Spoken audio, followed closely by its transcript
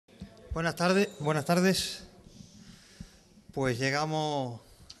Buenas tardes, buenas tardes. Pues llegamos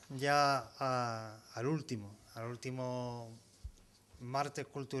ya al último martes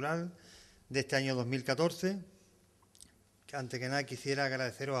cultural de este año 2014. Antes que nada quisiera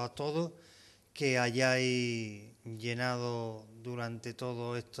agradeceros a todos que hayáis llenado durante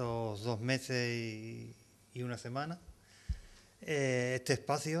todos estos 2 meses y una semana este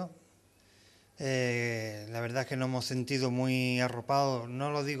espacio. La verdad es que nos hemos sentido muy arropados,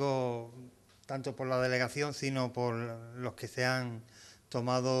 no lo digo tanto por la delegación, sino por los que se han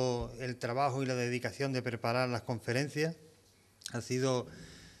tomado el trabajo y la dedicación de preparar las conferencias. Ha sido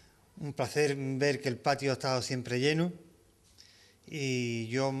un placer ver que el patio ha estado siempre lleno y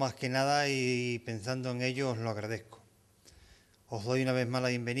yo más que nada y pensando en ello os lo agradezco. Os doy una vez más la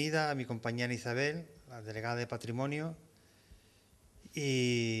bienvenida a mi compañera Isabel, la delegada de Patrimonio,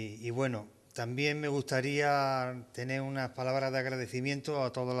 y bueno, también me gustaría tener unas palabras de agradecimiento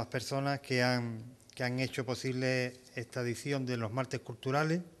a todas las personas que han hecho posible esta edición de los Martes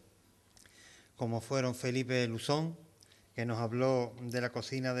Culturales, como fueron Felipe Luzón, que nos habló de la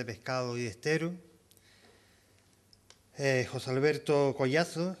cocina de pescado y de estero, José Alberto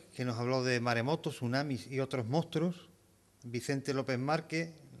Collazo, que nos habló de maremotos, tsunamis y otros monstruos, Vicente López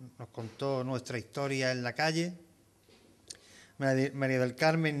Márquez nos contó nuestra historia en la calle, María del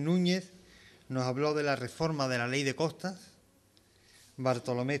Carmen Núñez nos habló de la reforma de la Ley de Costas,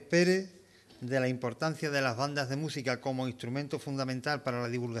 Bartolomé Pérez de la importancia de las bandas de música como instrumento fundamental para la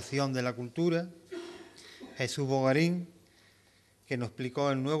divulgación de la cultura, Jesús Bogarín, que nos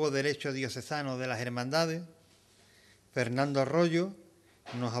explicó el nuevo derecho diocesano de las hermandades, Fernando Arroyo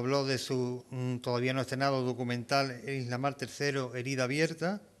nos habló de su todavía no estrenado documental Isla Mar III, Herida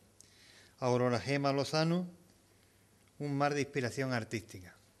Abierta, Aurora Gema Lozano, un mar de inspiración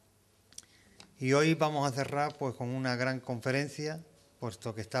artística. Y hoy vamos a cerrar pues con una gran conferencia,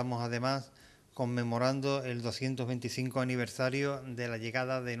 puesto que estamos además conmemorando el 225 aniversario de la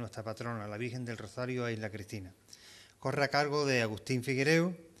llegada de nuestra patrona, la Virgen del Rosario a Isla Cristina. Corre a cargo de Agustín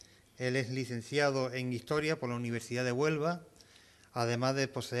Figuereo. Él es licenciado en Historia por la Universidad de Huelva, además de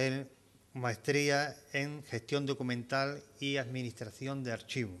poseer maestría en Gestión Documental y Administración de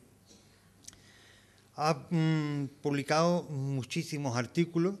Archivos. Ha publicado muchísimos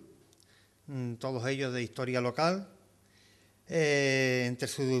artículos, todos ellos de historia local. Entre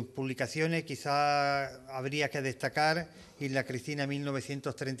sus publicaciones quizá habría que destacar Isla Cristina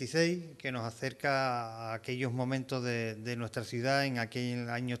 1936, que nos acerca a aquellos momentos de nuestra ciudad en aquel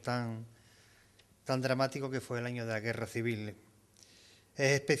año tan dramático que fue el año de la Guerra Civil.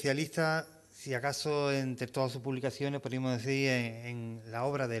 Es especialista, si acaso entre todas sus publicaciones podríamos decir, en la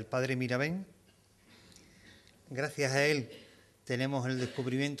obra del padre Mirabén. Gracias a él tenemos el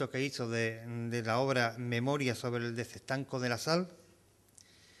descubrimiento que hizo de la obra Memoria sobre el desestanco de la sal.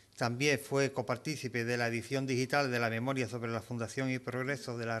 También fue copartícipe de la edición digital de la Memoria sobre la fundación y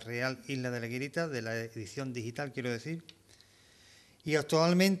progreso de la Real Isla de la Higuerita, de la edición digital quiero decir. Y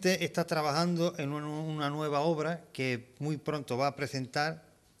actualmente está trabajando en una nueva obra que muy pronto va a presentar,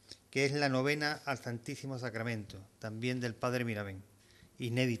 que es la novena al Santísimo Sacramento, también del padre Mirabén.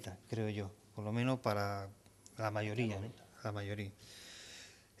 Inédita, creo yo, por lo menos para la mayoría, ¿no? La mayoría.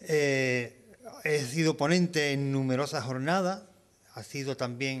 He sido ponente en numerosas jornadas, ha sido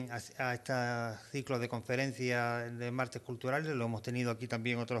también a este ciclo de conferencias de Martes Culturales, lo hemos tenido aquí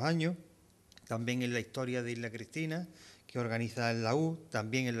también otros años, también en la historia de Isla Cristina, que organiza la U,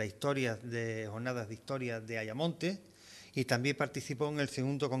 también en la historia de jornadas de historia de Ayamonte, y también participó en el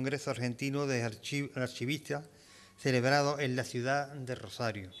segundo Congreso Argentino de Archivistas, celebrado en la ciudad de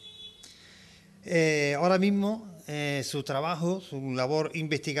Rosario. Ahora mismo su trabajo, su labor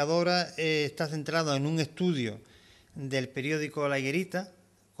investigadora está centrado en un estudio del periódico La Higuerita,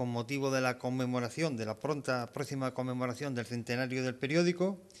 con motivo de la conmemoración, de la próxima conmemoración del centenario del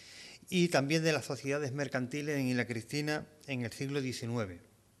periódico, y también de las sociedades mercantiles en Isla Cristina en el siglo XIX.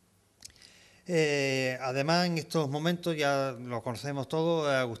 Además, en estos momentos, ya lo conocemos todos,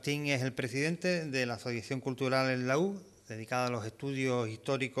 Agustín es el presidente de la Asociación Cultural en la U, dedicada a los estudios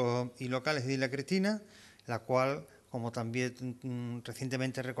históricos y locales de Isla Cristina, la cual, como también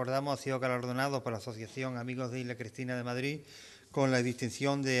recientemente recordamos, ha sido galardonado por la Asociación Amigos de Isla Cristina de Madrid con la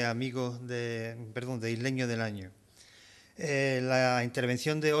distinción de Isleño del Año. La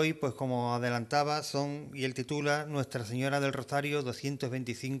intervención de hoy, pues como adelantaba, y él titula Nuestra Señora del Rosario,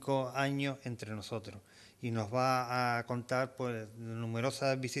 225 años entre nosotros. Y nos va a contar pues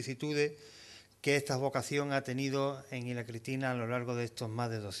numerosas vicisitudes que esta vocación ha tenido en Isla Cristina a lo largo de estos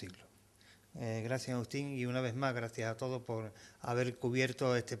más de 2 siglos. Gracias, Agustín, y una vez más gracias a todos por haber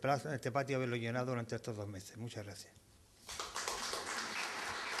cubierto este patio, haberlo llenado durante estos 2 meses. Muchas gracias.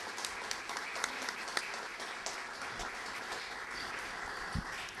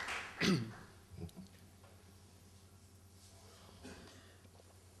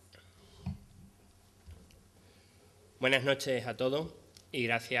 Buenas noches a todos y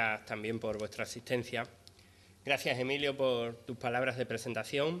gracias también por vuestra asistencia. Gracias, Emilio, por tus palabras de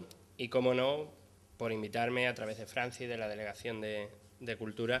presentación y, como no, por invitarme a través de Francia y de la Delegación de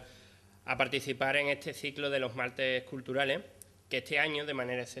Cultura a participar en este ciclo de los Martes Culturales, que este año, de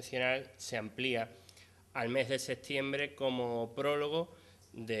manera excepcional, se amplía al mes de septiembre como prólogo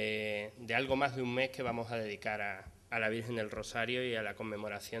de algo más de un mes que vamos a dedicar a la Virgen del Rosario y a la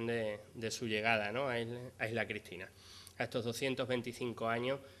conmemoración de su llegada, ¿no?, a Isla Cristina, a estos 225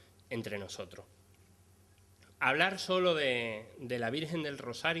 años entre nosotros. Hablar solo de la Virgen del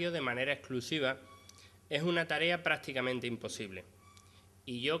Rosario de manera exclusiva es una tarea prácticamente imposible,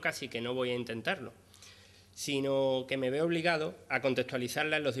 y yo casi que no voy a intentarlo, sino que me veo obligado a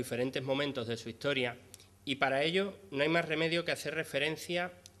contextualizarla en los diferentes momentos de su historia, y para ello no hay más remedio que hacer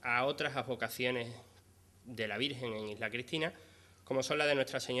referencia a otras advocaciones de la Virgen en Isla Cristina, como son la de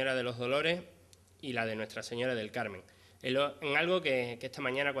Nuestra Señora de los Dolores y la de Nuestra Señora del Carmen, en algo que esta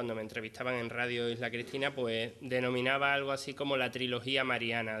mañana, cuando me entrevistaban en Radio Isla Cristina, pues denominaba algo así como la trilogía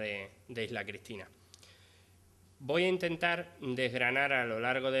mariana de Isla Cristina. Voy a intentar desgranar a lo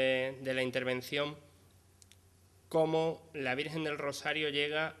largo de la intervención cómo la Virgen del Rosario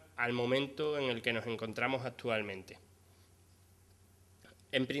llega al momento en el que nos encontramos actualmente.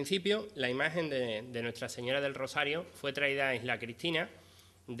 En principio, la imagen de Nuestra Señora del Rosario fue traída a Isla Cristina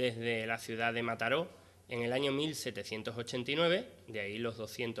desde la ciudad de Mataró en el año 1789, de ahí los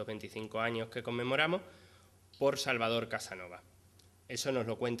 225 años que conmemoramos, por Salvador Casanova. Eso nos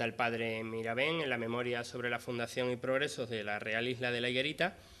lo cuenta el padre Mirabén en la memoria sobre la fundación y progresos de la Real Isla de la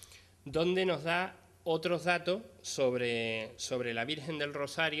Higuerita, donde nos da otros datos sobre la Virgen del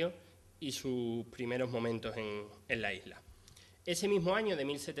Rosario y sus primeros momentos en la isla. Ese mismo año de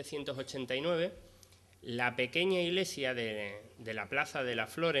 1789, la pequeña iglesia de la Plaza de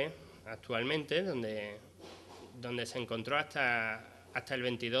las Flores, actualmente, donde se encontró hasta el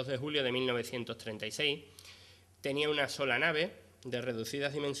 22 de julio de 1936, tenía una sola nave de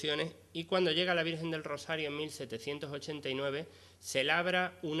reducidas dimensiones, y cuando llega la Virgen del Rosario en 1789 se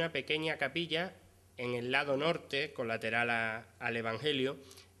labra una pequeña capilla en el lado norte, colateral al Evangelio,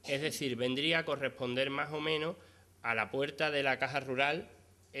 es decir, vendría a corresponder más o menos a la puerta de la caja rural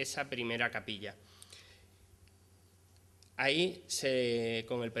esa primera capilla. Ahí,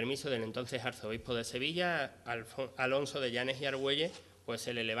 con el permiso del entonces arzobispo de Sevilla, Alonso de Llanes y Argüelles, pues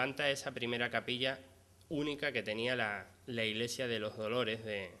se le levanta esa primera capilla única que tenía la iglesia de los Dolores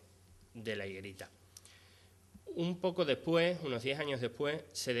de la Higuerita. Un poco después, unos 10 años después,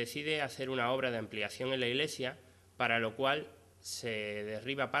 se decide hacer una obra de ampliación en la iglesia, para lo cual se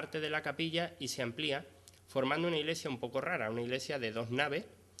derriba parte de la capilla y se amplía, formando una iglesia un poco rara, una iglesia de 2 naves,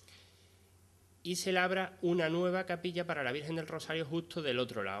 y se labra una nueva capilla para la Virgen del Rosario justo del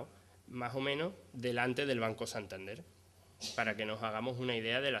otro lado, más o menos delante del Banco Santander, para que nos hagamos una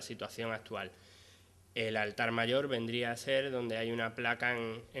idea de la situación actual. El altar mayor vendría a ser donde hay una placa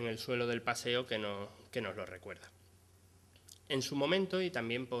en el suelo del paseo que nos lo recuerda. En su momento, y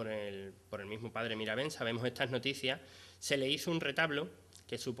también por el mismo padre Mirabén, sabemos estas noticias, se le hizo un retablo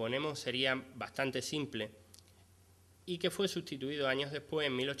que suponemos sería bastante simple y que fue sustituido años después,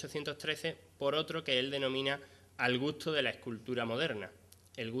 en 1813, por otro que él denomina al gusto de la escultura moderna.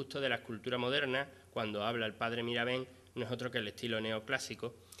 El gusto de la escultura moderna, cuando habla el padre Mirabén, no es otro que el estilo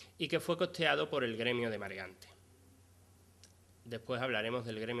neoclásico, y que fue costeado por el gremio de mareantes. Después hablaremos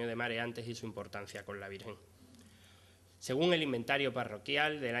del gremio de mareantes y su importancia con la Virgen. Según el inventario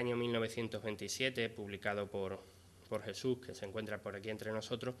parroquial del año 1927, publicado por Jesús, que se encuentra por aquí entre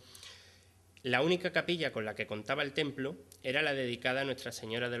nosotros, la única capilla con la que contaba el templo era la dedicada a Nuestra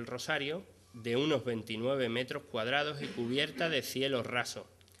Señora del Rosario, de unos 29 metros cuadrados y cubierta de cielo raso.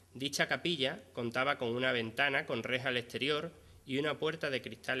 Dicha capilla contaba con una ventana con reja al exterior y una puerta de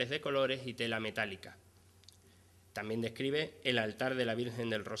cristales de colores y tela metálica. También describe el altar de la Virgen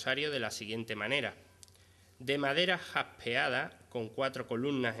del Rosario de la siguiente manera: de madera jaspeada con 4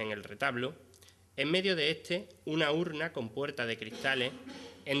 columnas en el retablo, en medio de este una urna con puerta de cristales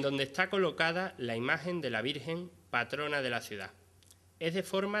en donde está colocada la imagen de la Virgen, patrona de la ciudad. Es de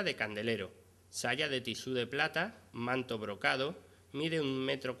forma de candelero, saya de tisú de plata, manto brocado, mide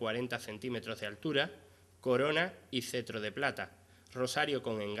 1,40 m de altura, corona y cetro de plata, rosario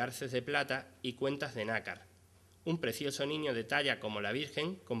con engarces de plata y cuentas de nácar. Un precioso niño de talla como la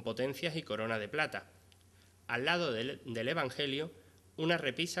Virgen, con potencias y corona de plata. Al lado del Evangelio, una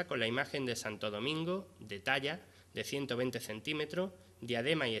repisa con la imagen de Santo Domingo, de talla de 120 centímetros,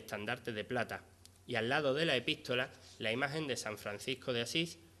 diadema y estandarte de plata. Y al lado de la epístola, la imagen de San Francisco de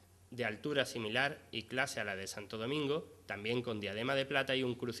Asís, de altura similar y clase a la de Santo Domingo, también con diadema de plata y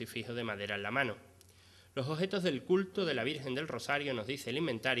un crucifijo de madera en la mano. Los objetos del culto de la Virgen del Rosario, nos dice el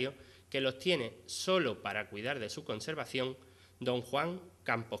inventario, que los tiene solo para cuidar de su conservación don Juan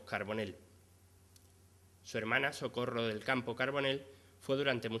Campos Carbonell. Su hermana Socorro del Campo Carbonell fue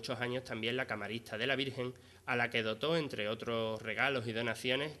durante muchos años también la camarista de la Virgen, a la que dotó, entre otros regalos y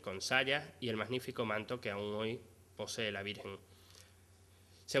donaciones, con sayas y el magnífico manto que aún hoy posee la Virgen.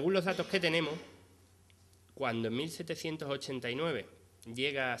 Según los datos que tenemos, cuando en 1789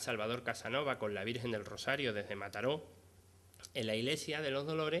 llega Salvador Casanova con la Virgen del Rosario desde Mataró, en la iglesia de los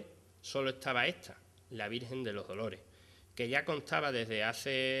Dolores solo estaba esta, la Virgen de los Dolores, que ya constaba desde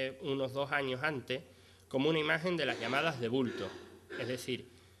hace unos 2 años antes como una imagen de las llamadas de bulto, es decir,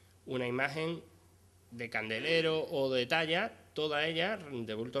 una imagen de candelero o de talla, toda ella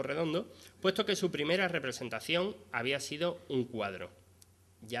de bulto redondo, puesto que su primera representación había sido un cuadro.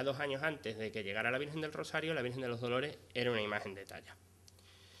 Ya 2 años antes de que llegara la Virgen del Rosario, la Virgen de los Dolores era una imagen de talla.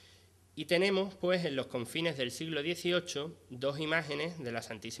 Y tenemos, pues, en los confines del siglo XVIII, 2 imágenes de la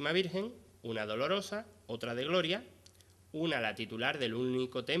Santísima Virgen, una dolorosa, otra de gloria, una la titular del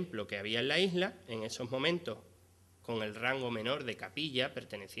único templo que había en la isla, en esos momentos con el rango menor de capilla,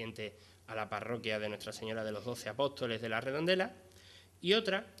 perteneciente a la parroquia de Nuestra Señora de los 12 Apóstoles de la Redondela, y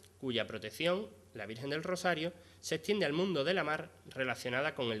otra cuya protección, la Virgen del Rosario, se extiende al mundo de la mar,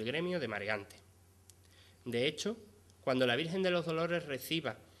 relacionada con el gremio de mareantes. De hecho, cuando la Virgen de los Dolores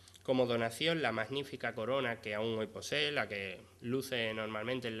reciba como donación la magnífica corona que aún hoy posee, la que luce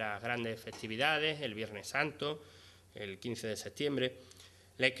normalmente en las grandes festividades, el Viernes Santo, el 15 de septiembre,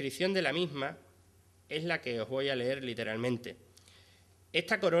 la inscripción de la misma es la que os voy a leer literalmente.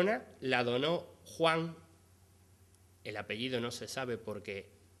 Esta corona la donó Juan, el apellido no se sabe porque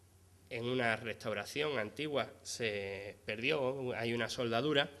en una restauración antigua se perdió, hay una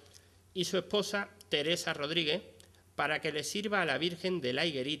soldadura, y su esposa Teresa Rodríguez, para que le sirva a la Virgen de la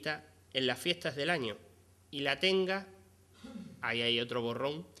Higuerita en las fiestas del año y la tenga, ahí hay otro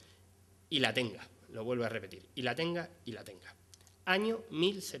borrón, y la tenga, lo vuelvo a repetir, y la tenga, año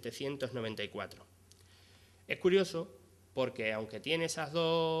 1794. Es curioso porque aunque tiene esas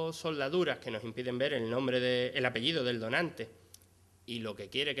 2 soldaduras que nos impiden ver el apellido del donante y lo que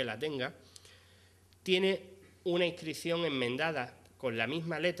quiere que la tenga, tiene una inscripción enmendada con la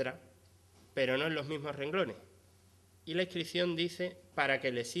misma letra, pero no en los mismos renglones. Y la inscripción dice, para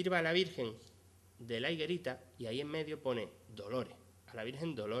que le sirva a la Virgen de la Higuerita, y ahí en medio pone Dolores, a la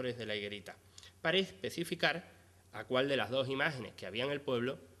Virgen Dolores de la Higuerita, para especificar a cuál de las 2 imágenes que había en el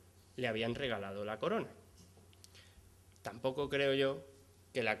pueblo le habían regalado la corona. Tampoco creo yo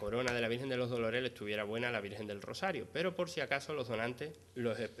que la corona de la Virgen de los Dolores le estuviera buena a la Virgen del Rosario, pero por si acaso los donantes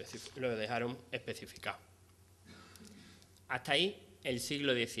lo dejaron especificado. Hasta ahí el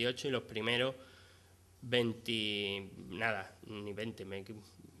siglo XVIII y los primeros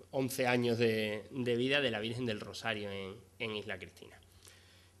 11 años de vida de la Virgen del Rosario en Isla Cristina.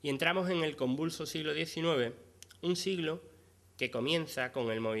 Y entramos en el convulso siglo XIX, un siglo que comienza con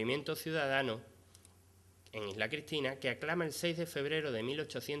el movimiento ciudadano en Isla Cristina, que aclama el 6 de febrero de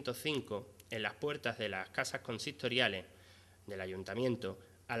 1805, en las puertas de las casas consistoriales del ayuntamiento,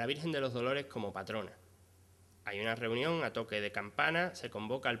 a la Virgen de los Dolores como patrona. Hay una reunión a toque de campana, se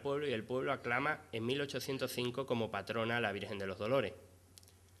convoca al pueblo y el pueblo aclama en 1805 como patrona a la Virgen de los Dolores.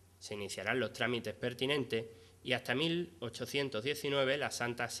 Se iniciarán los trámites pertinentes y hasta 1819 la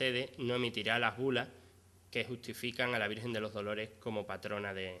Santa Sede no emitirá las bulas que justifican a la Virgen de los Dolores como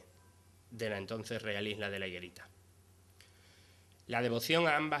patrona de la entonces Real Isla de la Higuerita. La devoción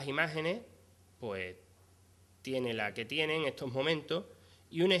a ambas imágenes, pues, tiene la que tiene en estos momentos,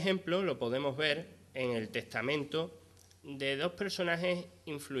 y un ejemplo lo podemos ver en el testamento de 2 personajes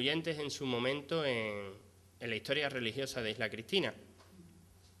influyentes en su momento en la historia religiosa de Isla Cristina,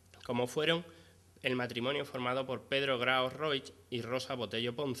 como fueron el matrimonio formado por Pedro Graos Roig y Rosa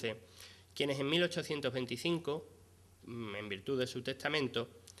Botello Ponce, quienes en 1825, en virtud de su testamento,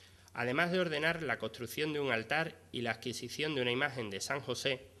 además de ordenar la construcción de un altar y la adquisición de una imagen de San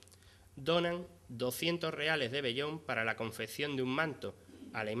José, donan 200 reales de vellón para la confección de un manto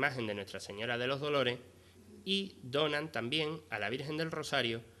a la imagen de Nuestra Señora de los Dolores y donan también a la Virgen del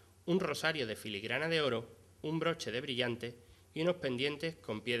Rosario un rosario de filigrana de oro, un broche de brillantes y unos pendientes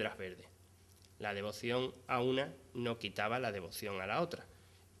con piedras verdes. La devoción a una no quitaba la devoción a la otra,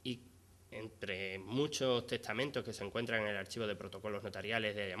 y entre muchos testamentos que se encuentran en el archivo de protocolos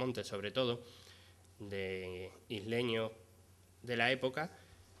notariales de Ayamonte, sobre todo, de isleños de la época,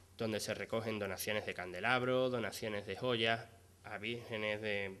 donde se recogen donaciones de candelabros, donaciones de joyas a vírgenes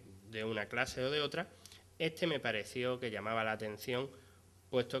de una clase o de otra, este me pareció que llamaba la atención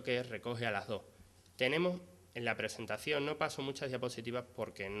puesto que recoge a las dos. Tenemos en la presentación, no paso muchas diapositivas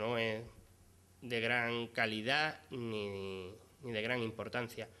porque no es de gran calidad ni de gran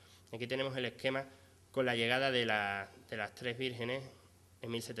importancia. Aquí tenemos el esquema con la llegada de las tres vírgenes. En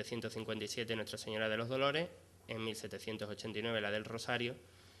 1757 Nuestra Señora de los Dolores, en 1789 la del Rosario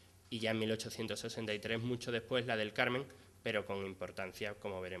y ya en 1863, mucho después, la del Carmen, pero con importancia,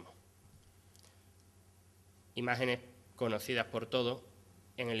 como veremos. Imágenes conocidas por todos.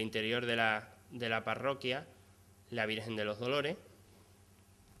 En el interior de la parroquia, la Virgen de los Dolores.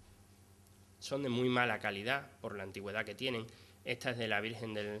 Son de muy mala calidad por la antigüedad que tienen. Esta es de la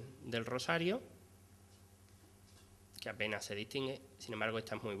Virgen del Rosario, que apenas se distingue. Sin embargo,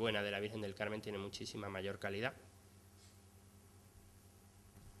 esta es muy buena, de la Virgen del Carmen, tiene muchísima mayor calidad.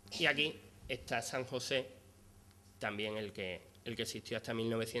 Y aquí está San José, también el que existió hasta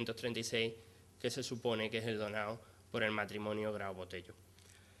 1936, que se supone que es el donado por el matrimonio Grao Botello.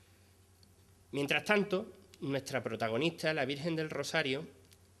 Mientras tanto, nuestra protagonista, la Virgen del Rosario,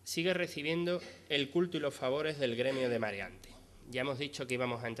 sigue recibiendo el culto y los favores del gremio de mareantes. Ya hemos dicho que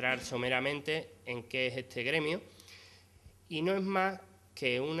íbamos a entrar someramente en qué es este gremio, y no es más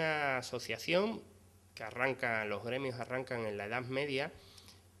que una asociación que los gremios arrancan en la Edad Media,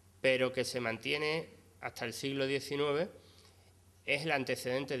 pero que se mantiene hasta el siglo XIX. Es el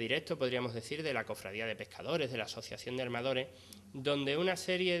antecedente directo, podríamos decir, de la cofradía de pescadores, de la asociación de armadores, donde una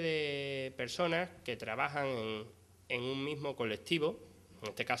serie de personas que trabajan en un mismo colectivo, en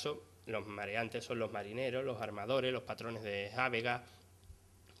este caso los mareantes son los marineros, los armadores, los patrones de jávega,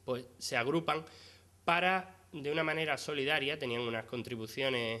 pues se agrupan para, de una manera solidaria, tenían unas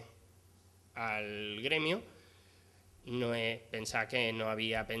contribuciones al gremio. No es pensar que no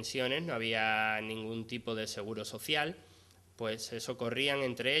había pensiones, no había ningún tipo de seguro social, pues se socorrían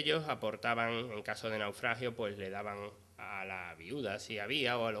entre ellos, aportaban, en caso de naufragio, pues le daban a la viuda, si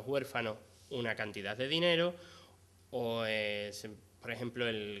había, o a los huérfanos, una cantidad de dinero, o, por ejemplo,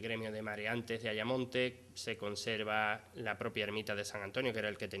 el gremio de mareantes de Ayamonte se conserva la propia ermita de San Antonio, que era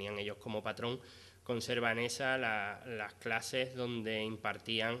el que tenían ellos como patrón, conservan las clases donde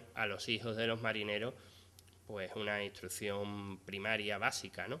impartían a los hijos de los marineros pues una instrucción primaria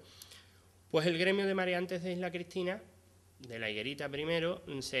básica, ¿no? Pues el gremio de mareantes de Isla Cristina, de la Higuerita primero,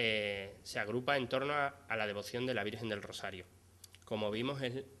 se agrupa en torno a la devoción de la Virgen del Rosario. Como vimos,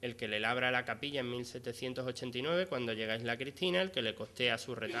 es el que le labra la capilla en 1789, cuando llega a Isla Cristina, el que le costea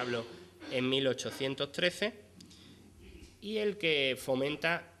su retablo en 1813 y el que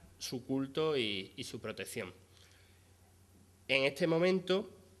fomenta su culto y su protección. En este momento,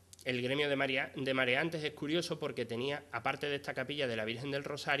 el gremio de mareantes es curioso porque tenía, aparte de esta capilla de la Virgen del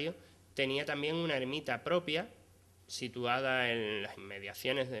Rosario, tenía también una ermita propia situada en las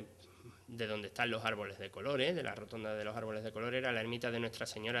inmediaciones de donde están los árboles de colores, de la rotonda de los árboles de colores, era la ermita de Nuestra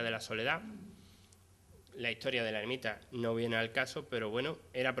Señora de la Soledad. La historia de la ermita no viene al caso, pero bueno,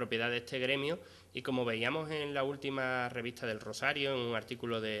 era propiedad de este gremio, y como veíamos en la última revista del Rosario, en un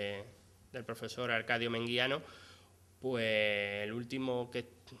artículo del profesor Arcadio Menguiano, pues el último que,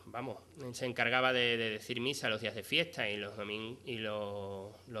 se encargaba de decir misa los días de fiesta y los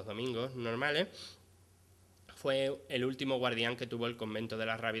domingos normales, fue el último guardián que tuvo el convento de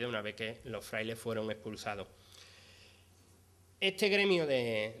la Rábida una vez que los frailes fueron expulsados. Este gremio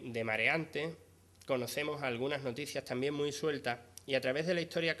de mareantes, conocemos algunas noticias también muy sueltas, y a través de la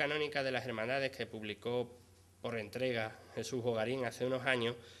historia canónica de las hermandades que publicó por entrega Jesús Bogarín hace unos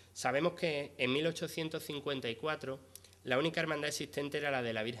años, sabemos que en 1854 la única hermandad existente era la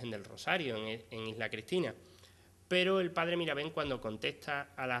de la Virgen del Rosario en Isla Cristina, pero el padre Mirabén, cuando contesta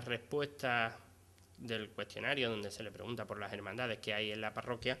a las respuestas del cuestionario donde se le pregunta por las hermandades que hay en la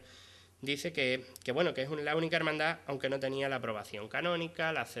parroquia, dice que es la única hermandad, aunque no tenía la aprobación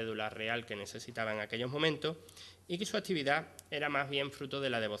canónica, la cédula real que necesitaba en aquellos momentos, y que su actividad era más bien fruto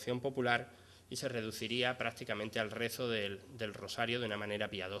de la devoción popular y se reduciría prácticamente al rezo del rosario de una manera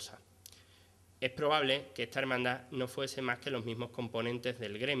piadosa. Es probable que esta hermandad no fuese más que los mismos componentes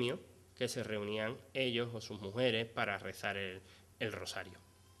del gremio que se reunían ellos o sus mujeres para rezar el rosario.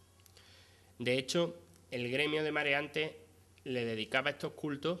 De hecho, el gremio de mareantes le dedicaba estos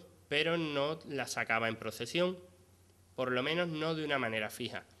cultos, pero no la sacaba en procesión, por lo menos no de una manera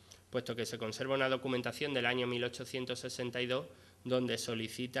fija, puesto que se conserva una documentación del año 1862 donde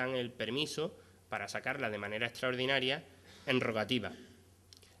solicitan el permiso para sacarla de manera extraordinaria en rogativa.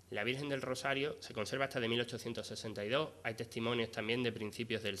 La Virgen del Rosario se conserva hasta de 1862, hay testimonios también de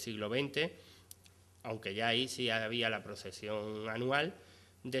principios del siglo XX, aunque ya ahí sí había la procesión anual,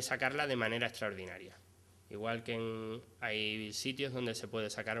 de sacarla de manera extraordinaria. Igual que hay sitios donde se puede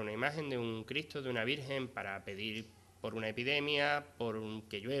sacar una imagen de un Cristo, de una Virgen, para pedir por una epidemia,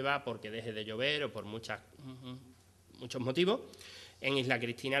 que llueva, porque deje de llover o por muchos motivos. En Isla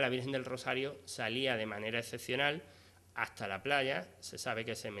Cristina la Virgen del Rosario salía de manera excepcional hasta la playa, se sabe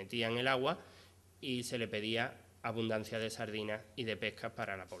que se metía en el agua y se le pedía abundancia de sardinas y de pescas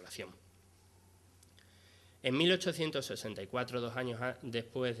para la población. En 1864, 2 años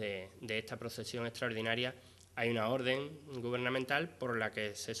después de esta procesión extraordinaria, hay una orden gubernamental por la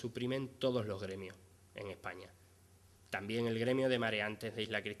que se suprimen todos los gremios en España. También el gremio de mareantes de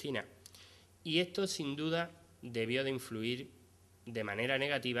Isla Cristina. Y esto, sin duda, debió de influir de manera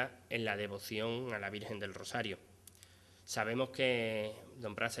negativa en la devoción a la Virgen del Rosario. Sabemos que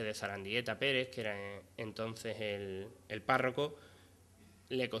don Prase de Sarandieta Pérez, que era entonces el párroco,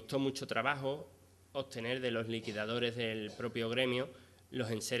 le costó mucho trabajo obtener de los liquidadores del propio gremio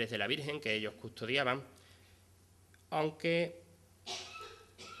los enseres de la Virgen que ellos custodiaban, aunque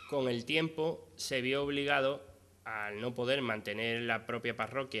con el tiempo se vio obligado, al no poder mantener la propia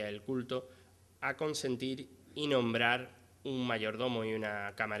parroquia el culto, a consentir y nombrar un mayordomo y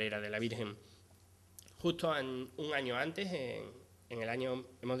una camarera de la Virgen. Justo un año antes, en el año,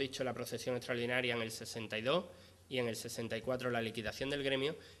 hemos dicho, la procesión extraordinaria en el 62 y en el 64 la liquidación del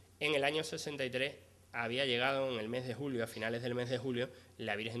gremio, en el año 63 había llegado en el mes de julio, a finales del mes de julio,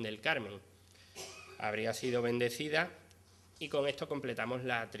 la Virgen del Carmen. Habría sido bendecida y con esto completamos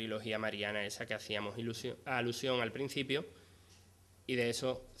la trilogía mariana, esa que hacíamos alusión al principio, y de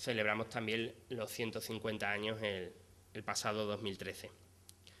eso celebramos también los 150 años el pasado 2013.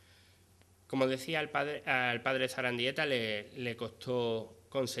 Como decía, al padre Sarandieta le costó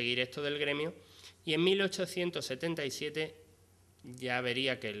conseguir esto del gremio, y en 1877 ya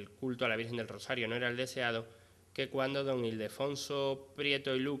vería que el culto a la Virgen del Rosario no era el deseado, que cuando don Ildefonso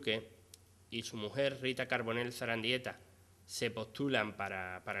Prieto y Luque y su mujer Rita Carbonell Sarandieta se postulan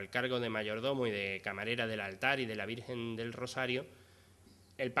para el cargo de mayordomo y de camarera del altar y de la Virgen del Rosario,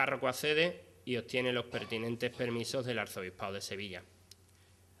 el párroco accede y obtiene los pertinentes permisos del arzobispado de Sevilla.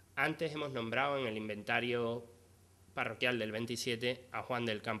 Antes hemos nombrado en el inventario parroquial del 27 a Juan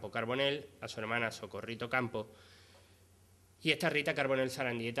del Campo Carbonell, a su hermana Socorrito Campo, y esta Rita Carbonell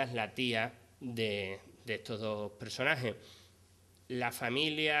Sarandieta es la tía de estos dos personajes. La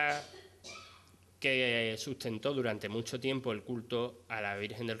familia que sustentó durante mucho tiempo el culto a la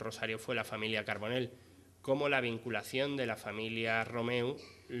Virgen del Rosario fue la familia Carbonell, como la vinculación de la familia Romeu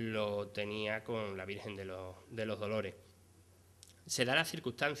lo tenía con la Virgen de los Dolores. Se da la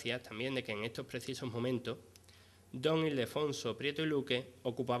circunstancia también de que en estos precisos momentos don Ildefonso Prieto y Luque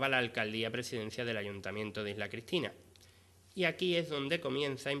ocupaba la alcaldía presidencia del Ayuntamiento de Isla Cristina. Y aquí es donde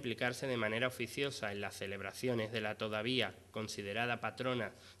comienza a implicarse de manera oficiosa en las celebraciones de la todavía considerada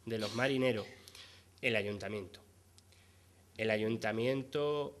patrona de los marineros, el Ayuntamiento. El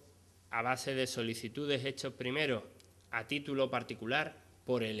Ayuntamiento, a base de solicitudes hechas primero a título particular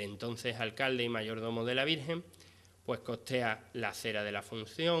por el entonces alcalde y mayordomo de la Virgen, pues costea la cera de la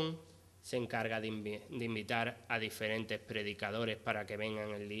función, se encarga de invitar a diferentes predicadores para que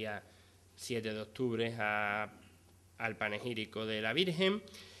vengan el día 7 de octubre al panegírico de la Virgen,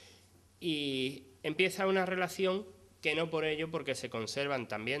 y empieza una relación que no por ello, porque se conservan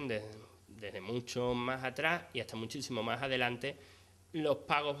también desde mucho más atrás y hasta muchísimo más adelante los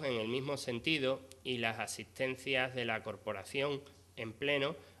pagos en el mismo sentido y las asistencias de la corporación en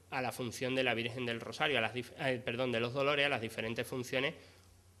pleno a la función de la Virgen del Rosario, de los Dolores, a las diferentes funciones,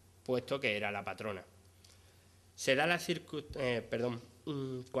 puesto que era la patrona. Se da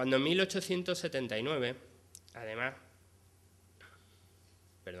cuando en 1879, además,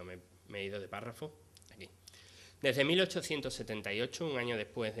 me he ido de párrafo, aquí. Desde 1878, un año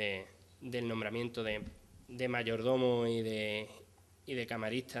después del nombramiento de mayordomo y de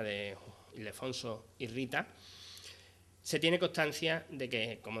camarista de Ildefonso y Rita, se tiene constancia de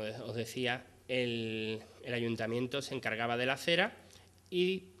que, como os decía, el ayuntamiento se encargaba de la cera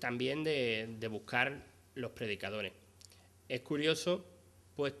y también de buscar los predicadores. Es curioso,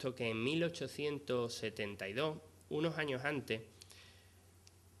 puesto que en 1872, unos años antes,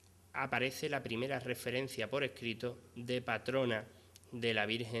 aparece la primera referencia por escrito de patrona de la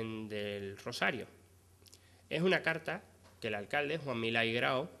Virgen del Rosario. Es una carta que el alcalde, Juan Milá y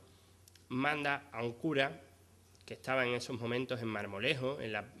Grao, manda a un cura que estaba en esos momentos en Marmolejo,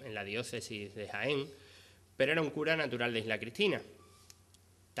 en la diócesis de Jaén, pero era un cura natural de Isla Cristina.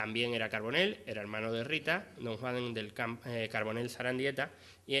 También era Carbonell, era hermano de Rita, don Juan del Carbonell Sarandieta,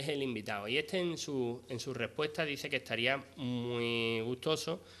 y es el invitado. Y en su respuesta dice que estaría muy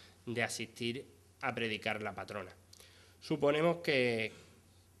gustoso de asistir a predicar la patrona. Suponemos que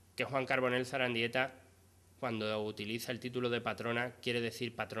Juan Carbonell Sarandieta, cuando utiliza el título de patrona, quiere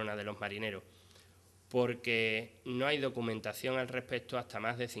decir patrona de los marineros, porque no hay documentación al respecto hasta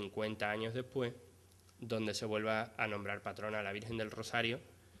más de 50 años después, donde se vuelva a nombrar patrona a la Virgen del Rosario,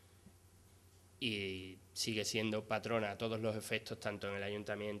 y sigue siendo patrona a todos los efectos, tanto en el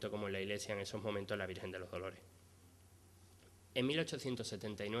ayuntamiento como en la iglesia en esos momentos, la Virgen de los Dolores. En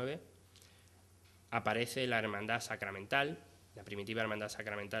 1879 aparece la Hermandad Sacramental, la primitiva Hermandad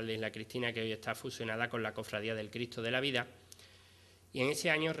Sacramental de Isla Cristina, que hoy está fusionada con la Cofradía del Cristo de la Vida, y en ese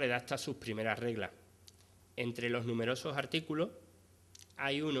año redacta sus primeras reglas. Entre los numerosos artículos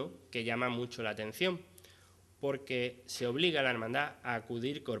hay uno que llama mucho la atención, porque se obliga a la hermandad a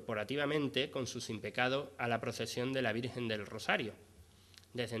acudir corporativamente con sus impecados a la procesión de la Virgen del Rosario.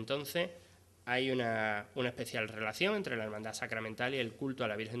 Desde entonces hay una especial relación entre la hermandad sacramental y el culto a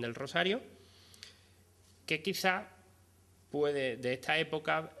la Virgen del Rosario, que quizá de esta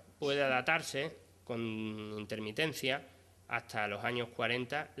época puede datarse con intermitencia hasta los años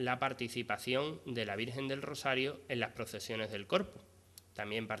 40 la participación de la Virgen del Rosario en las procesiones del Corpus.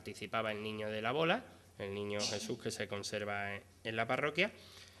 También participaba el Niño de la Bola, el Niño Jesús que se conserva en la parroquia,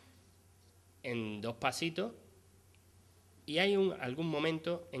 en 2 pasitos, y hay algún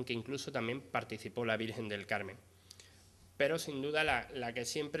momento en que incluso también participó la Virgen del Carmen. Pero sin duda la que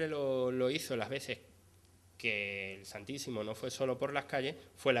siempre lo hizo las veces que el Santísimo no fue solo por las calles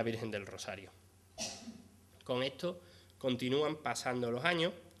fue la Virgen del Rosario. Con esto continúan pasando los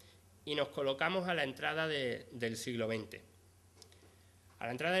años y nos colocamos a la entrada del siglo XX. A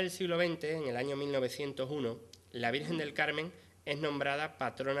la entrada del siglo XX, en el año 1901, la Virgen del Carmen es nombrada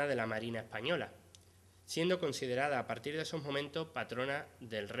patrona de la Marina Española, siendo considerada a partir de esos momentos patrona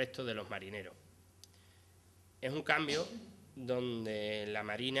del resto de los marineros. Es un cambio donde la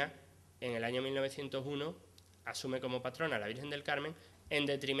Marina, en el año 1901, asume como patrona a la Virgen del Carmen en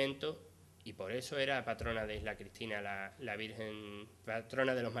detrimento, y por eso era patrona de Isla Cristina, la Virgen,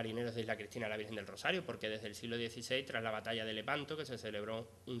 patrona de los marineros de Isla Cristina, la Virgen del Rosario, porque desde el siglo XVI, tras la batalla de Lepanto, que se celebró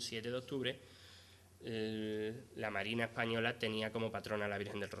un 7 de octubre, la Marina Española tenía como patrona a la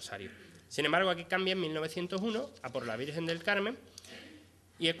Virgen del Rosario. Sin embargo, aquí cambia en 1901 a por la Virgen del Carmen,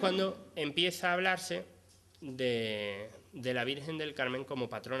 y es cuando empieza a hablarse de la Virgen del Carmen como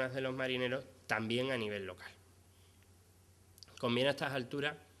patrona de los marineros, también a nivel local. Conviene a estas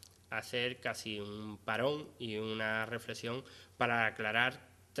alturas hacer casi un parón y una reflexión para aclarar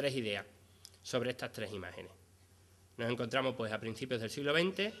 3 ideas sobre estas 3 imágenes. Nos encontramos pues a principios del siglo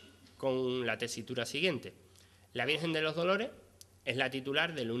XX con la tesitura siguiente. La Virgen de los Dolores es la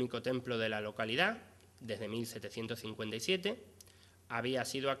titular del único templo de la localidad desde 1757, había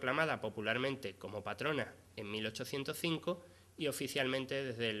sido aclamada popularmente como patrona en 1805 y oficialmente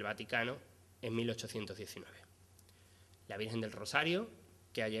desde el Vaticano en 1819. La Virgen del Rosario,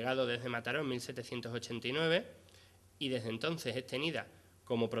 que ha llegado desde Mataró en 1789 y desde entonces es tenida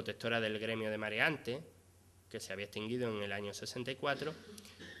como protectora del gremio de mareantes, que se había extinguido en el año 64,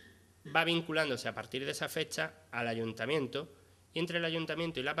 va vinculándose a partir de esa fecha al ayuntamiento, y entre el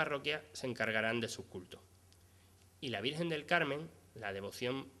ayuntamiento y la parroquia se encargarán de sus cultos. Y la Virgen del Carmen, la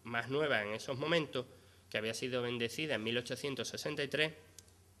devoción más nueva en esos momentos, que había sido bendecida en 1863,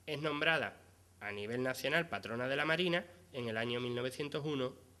 es nombrada a nivel nacional patrona de la Marina en el año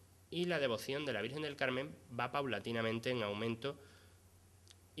 1901, y la devoción de la Virgen del Carmen va paulatinamente en aumento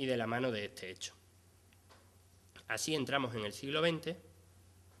y de la mano de este hecho. Así entramos en el siglo XX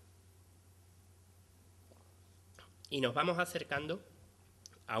y nos vamos acercando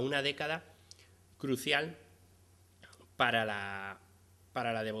a una década crucial para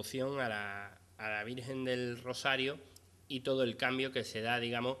la devoción a la Virgen del Rosario y todo el cambio que se da,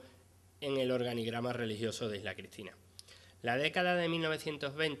 digamos, en el organigrama religioso de Isla Cristina. La década de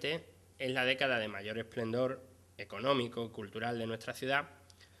 1920 es la década de mayor esplendor económico, cultural de nuestra ciudad,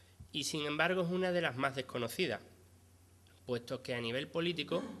 y sin embargo es una de las más desconocidas, puesto que a nivel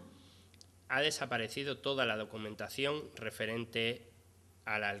político ha desaparecido toda la documentación referente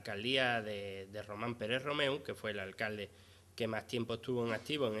a la alcaldía de Román Pérez Romeu, que fue el alcalde que más tiempo estuvo en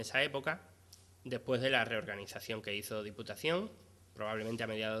activo en esa época, después de la reorganización que hizo Diputación, probablemente a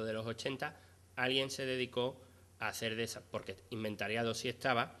mediados de los 80, alguien se dedicó a hacer, porque inventariado sí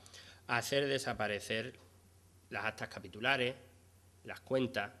estaba, a hacer desaparecer las actas capitulares, las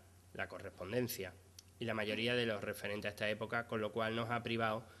cuentas, la correspondencia y la mayoría de los referentes a esta época, con lo cual nos ha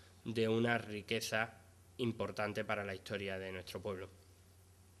privado de una riqueza importante para la historia de nuestro pueblo.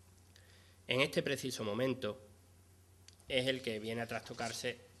 En este preciso momento es el que viene a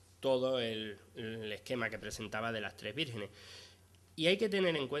trastocarse todo el esquema que presentaba de las 3 vírgenes. Y hay que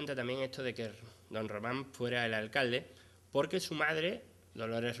tener en cuenta también esto de que don Román fuera el alcalde, porque su madre,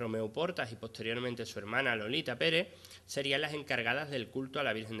 Dolores Romeu Portas, y posteriormente su hermana Lolita Pérez, serían las encargadas del culto a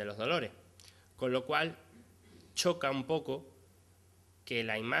la Virgen de los Dolores. con lo cual choca un poco que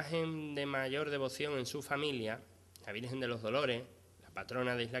la imagen de mayor devoción en su familia, la Virgen de los Dolores, la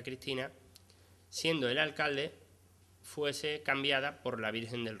patrona de Isla Cristina, siendo el alcalde, fuese cambiada por la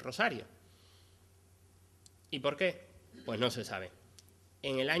Virgen del Rosario. ¿Y por qué? Pues no se sabe.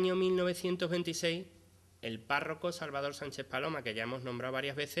 En el año 1926, el párroco Salvador Sánchez Paloma, que ya hemos nombrado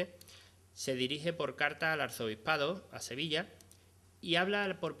varias veces, se dirige por carta al arzobispado, a Sevilla, y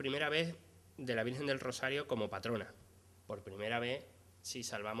habla por primera vez de la Virgen del Rosario como patrona. Por primera vez, si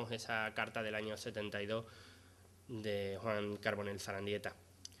salvamos esa carta del año 72 de Juan Carbonell Zarandieta.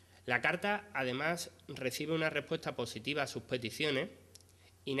 La carta, además, recibe una respuesta positiva a sus peticiones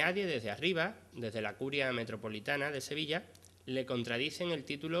y nadie desde arriba, desde la Curia Metropolitana de Sevilla, le contradice en el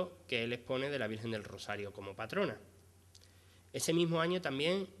título que él expone de la Virgen del Rosario como patrona. Ese mismo año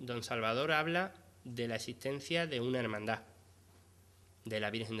también don Salvador habla de la existencia de una hermandad, de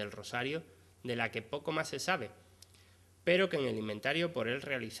la Virgen del Rosario, de la que poco más se sabe, pero que en el inventario por él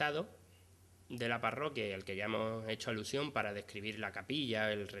realizado de la parroquia, al que ya hemos hecho alusión para describir la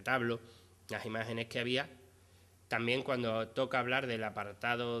capilla, el retablo, las imágenes que había, también cuando toca hablar del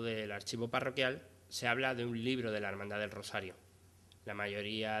apartado del archivo parroquial, se habla de un libro de la Hermandad del Rosario. La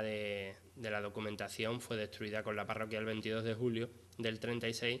mayoría de la documentación fue destruida con la parroquia el 22 de julio del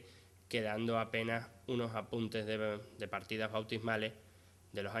 36, quedando apenas unos apuntes de partidas bautismales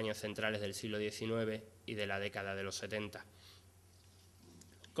de los años centrales del siglo XIX y de la década de los 70.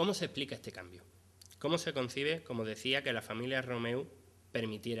 ¿Cómo se explica este cambio? ¿Cómo se concibe, como decía, que la familia Romeu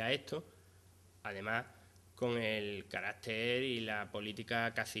permitiera esto, además con el carácter y la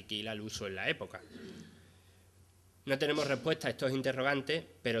política caciquil al uso en la época? No tenemos respuesta a estos interrogantes,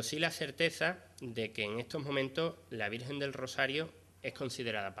 pero sí la certeza de que en estos momentos la Virgen del Rosario es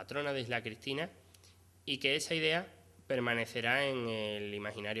considerada patrona de Isla Cristina y que esa idea permanecerá en el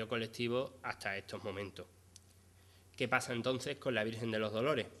imaginario colectivo hasta estos momentos. ¿Qué pasa entonces con la Virgen de los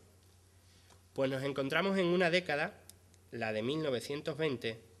Dolores? Pues nos encontramos en una década, la de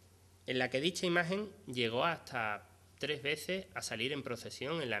 1920, en la que dicha imagen llegó hasta 3 veces a salir en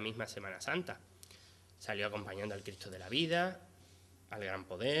procesión en la misma Semana Santa. Salió acompañando al Cristo de la Vida, al Gran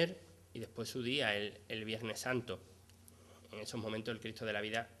Poder y después su día, el Viernes Santo. En esos momentos el Cristo de la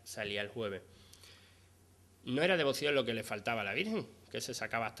Vida salía el jueves. No era devoción lo que le faltaba a la Virgen, que se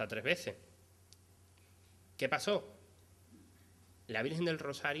sacaba hasta 3 veces. ¿Qué pasó? La Virgen del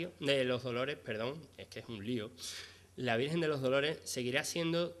Rosario, de los Dolores, perdón, es que es un lío. La Virgen de los Dolores seguirá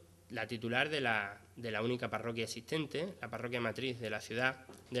siendo la titular de la única parroquia existente, la parroquia matriz de la ciudad,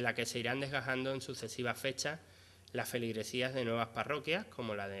 de la que se irán desgajando en sucesivas fechas las feligresías de nuevas parroquias,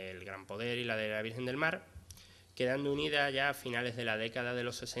 como la del Gran Poder y la de la Virgen del Mar, quedando unida ya a finales de la década de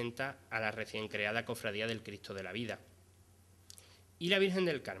los 60 a la recién creada Cofradía del Cristo de la Vida. ¿Y la Virgen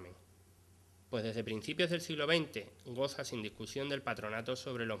del Carmen? Pues desde principios del siglo XX goza sin discusión del patronato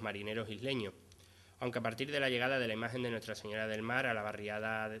sobre los marineros isleños, aunque a partir de la llegada de la imagen de Nuestra Señora del Mar a la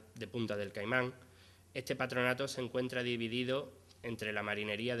barriada de Punta del Caimán, este patronato se encuentra dividido entre la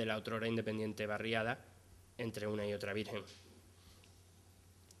marinería de la otrora independiente barriada, entre una y otra virgen.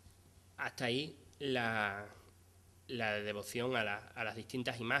 Hasta ahí la devoción a las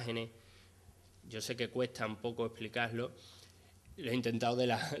distintas imágenes. Yo sé que cuesta un poco explicarlo, lo he intentado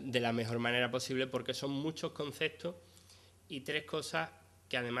de la mejor manera posible porque son muchos conceptos y 3 cosas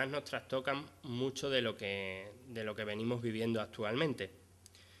que además nos trastocan mucho de lo que venimos viviendo actualmente.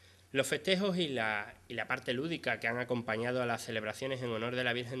 Los festejos y la parte lúdica que han acompañado a las celebraciones en honor de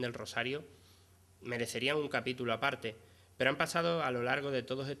la Virgen del Rosario merecerían un capítulo aparte, pero han pasado a lo largo de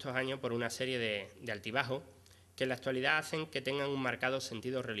todos estos años por una serie de altibajos que en la actualidad hacen que tengan un marcado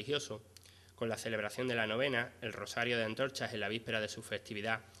sentido religioso, con la celebración de la novena, el rosario de antorchas en la víspera de su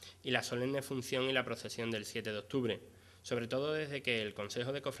festividad y la solemne función y la procesión del 7 de octubre, sobre todo desde que el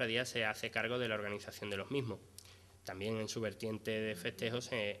Consejo de Cofradía se hace cargo de la organización de los mismos. También en su vertiente de festejos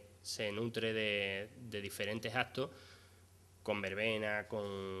se nutre de diferentes actos, con verbena,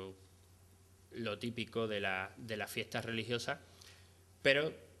 con lo típico de las fiestas religiosas,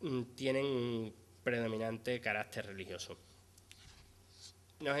 pero tienen un predominante carácter religioso.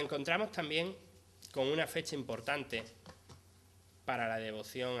 Nos encontramos también con una fecha importante para la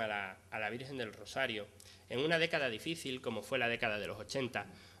devoción a la Virgen del Rosario, en una década difícil como fue la década de los 80,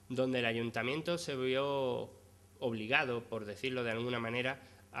 donde el ayuntamiento se vio obligado, por decirlo de alguna manera,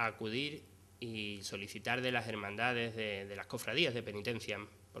 a acudir y solicitar de las hermandades, de las cofradías de penitencia,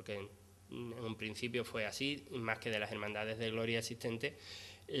 porque en un principio fue así, más que de las hermandades de gloria existentes,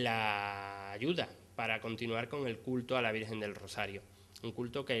 la ayuda para continuar con el culto a la Virgen del Rosario, un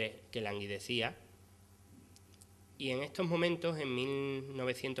culto que languidecía. Y en estos momentos, en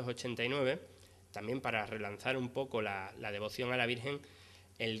 1989, también para relanzar un poco la devoción a la Virgen,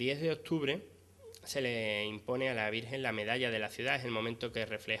 el 10 de octubre se le impone a la Virgen la medalla de la ciudad, es el momento que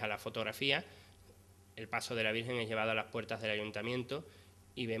refleja la fotografía. El paso de la Virgen es llevado a las puertas del ayuntamiento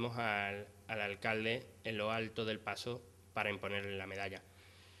y vemos al alcalde en lo alto del paso para imponerle la medalla.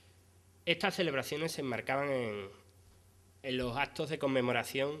 Estas celebraciones se enmarcaban en los actos de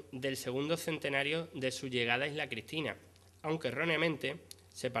conmemoración del segundo centenario de su llegada a Isla Cristina, aunque erróneamente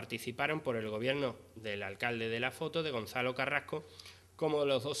se participaron por el gobierno del alcalde de la foto, de Gonzalo Carrasco, como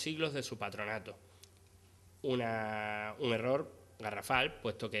los 2 siglos de su patronato. Un error garrafal,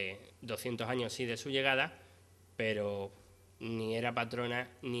 puesto que 200 años sí de su llegada, pero ni era patrona,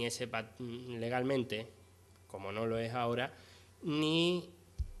 ni legalmente, como no lo es ahora, ni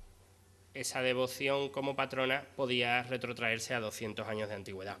esa devoción como patrona podía retrotraerse a 200 años de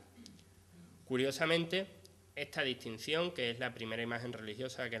antigüedad. Curiosamente, esta distinción, que es la primera imagen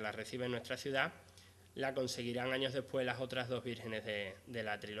religiosa que la recibe en nuestra ciudad, la conseguirán años después las otras 2 vírgenes de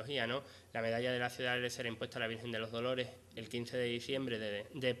la trilogía, ¿no? La medalla de la ciudad le será impuesta a la Virgen de los Dolores el 15 de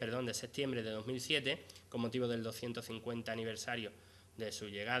septiembre de 2007, con motivo del 250 aniversario de su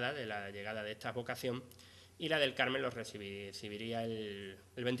llegada, de la llegada de esta vocación, y la del Carmen lo recibiría el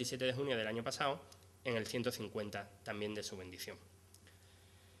 27 de junio del año pasado, en el 150 también de su bendición.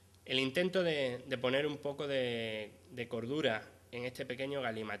 El intento de poner un poco de cordura en este pequeño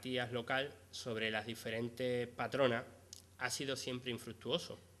galimatías local sobre las diferentes patronas ha sido siempre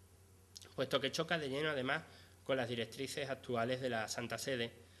infructuoso, puesto que choca de lleno además con las directrices actuales de la Santa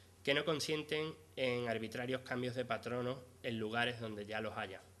Sede, que no consienten en arbitrarios cambios de patronos en lugares donde ya los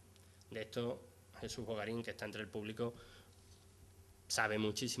haya. De esto Jesús Bogarín, que está entre el público, sabe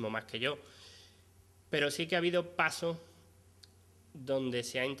muchísimo más que yo, pero sí que ha habido pasos donde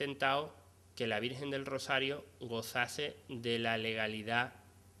se ha intentado que la Virgen del Rosario gozase de la legalidad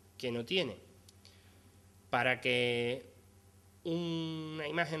que no tiene, para que una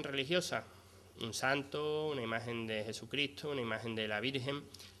imagen religiosa, un santo, una imagen de Jesucristo, una imagen de la Virgen,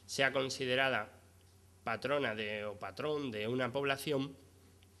 sea considerada patrona o patrón de una población,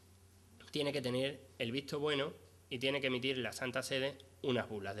 tiene que tener el visto bueno y tiene que emitir la Santa Sede unas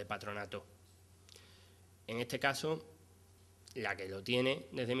bulas de patronato. En este caso, la que lo tiene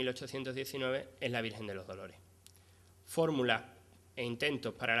desde 1819 es la Virgen de los Dolores. Fórmulas e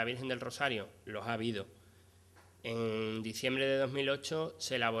intentos para la Virgen del Rosario los ha habido. En diciembre de 2008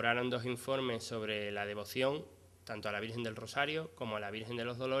 se elaboraron 2 informes sobre la devoción, tanto a la Virgen del Rosario como a la Virgen de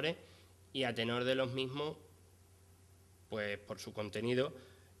los Dolores, y a tenor de los mismos, pues por su contenido,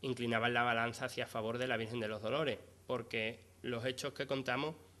 inclinaban la balanza hacia favor de la Virgen de los Dolores, porque los hechos que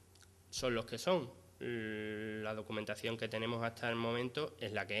contamos son los que son. La documentación que tenemos hasta el momento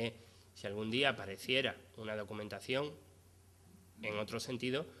es la que es. Si algún día apareciera una documentación en otro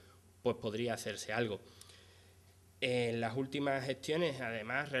sentido, pues podría hacerse algo. En las últimas gestiones,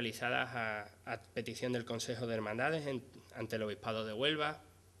 además, realizadas a petición del Consejo de Hermandades ante el Obispado de Huelva,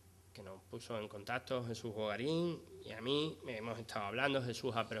 que nos puso en contacto Jesús Bogarín y a mí, hemos estado hablando,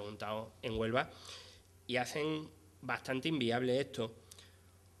 Jesús ha preguntado en Huelva, y hacen bastante inviable esto,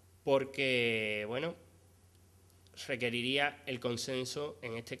 porque, bueno, requeriría el consenso.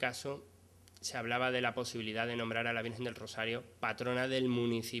 En este caso se hablaba de la posibilidad de nombrar a la Virgen del Rosario patrona del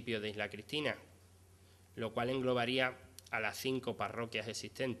municipio de Isla Cristina, lo cual englobaría a las 5 parroquias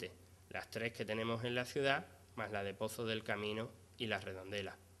existentes, las 3 que tenemos en la ciudad, más la de Pozo del Camino y las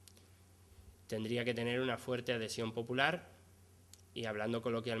Redondelas. Tendría que tener una fuerte adhesión popular y, hablando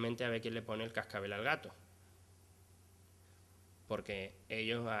coloquialmente, a ver quién le pone el cascabel al gato, porque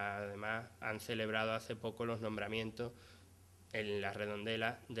ellos además han celebrado hace poco los nombramientos en las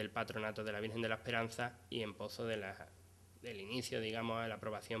Redondelas del patronato de la Virgen de la Esperanza y en Pozo del inicio, digamos, de la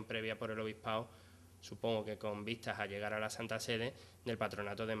aprobación previa por el Obispado, supongo que con vistas a llegar a la Santa Sede, del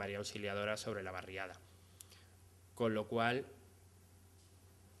patronato de María Auxiliadora sobre la barriada. Con lo cual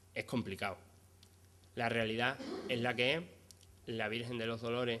es complicado. La realidad es la que es. La Virgen de los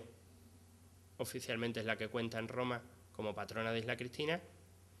Dolores oficialmente es la que cuenta en Roma como patrona de Isla Cristina.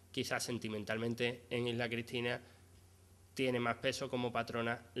 Quizás sentimentalmente en Isla Cristina tiene más peso como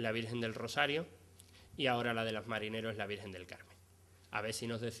patrona la Virgen del Rosario, y ahora la de los marineros es la Virgen del Carmen. A ver si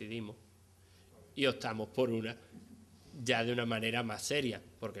nos decidimos y optamos por una ya de una manera más seria,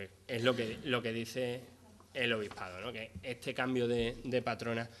 porque es lo que dice el Obispado, ¿no? Que este cambio de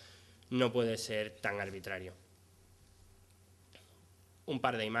patrona no puede ser tan arbitrario. Un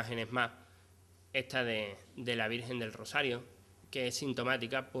par de imágenes más. Esta de la Virgen del Rosario, que es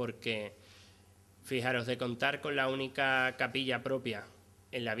sintomática porque, fijaros, de contar con la única capilla propia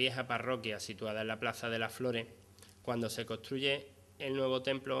en la vieja parroquia situada en la Plaza de las Flores, cuando se construye el nuevo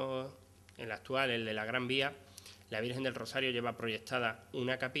templo el actual, el de la Gran Vía, la Virgen del Rosario lleva proyectada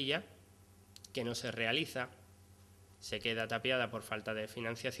una capilla que no se realiza, se queda tapiada por falta de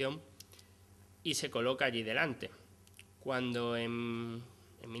financiación y se coloca allí delante. Cuando en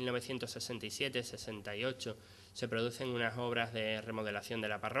 1967-68 se producen unas obras de remodelación de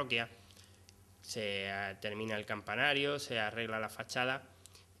la parroquia, se termina el campanario, se arregla la fachada,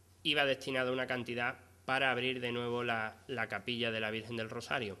 iba destinada una cantidad para abrir de nuevo la capilla de la Virgen del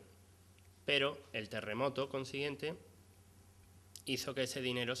Rosario, pero el terremoto consiguiente hizo que ese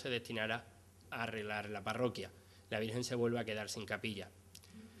dinero se destinara a arreglar la parroquia. La Virgen se vuelve a quedar sin capilla.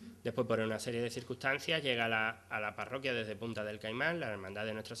 Después, por una serie de circunstancias, llega a la parroquia desde Punta del Caimán, la Hermandad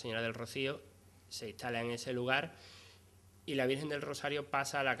de Nuestra Señora del Rocío, se instala en ese lugar y la Virgen del Rosario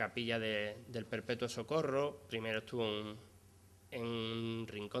pasa a la capilla del Perpetuo Socorro. Primero estuvo en un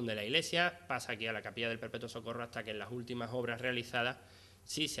rincón de la iglesia, pasa aquí a la capilla del Perpetuo Socorro hasta que en las últimas obras realizadas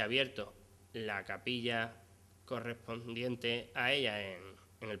sí se ha abierto la capilla correspondiente a ella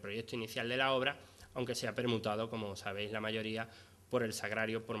en el proyecto inicial de la obra, aunque se ha permutado, como sabéis la mayoría, por el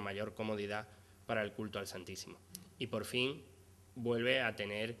sagrario por mayor comodidad para el culto al Santísimo. Y por fin vuelve a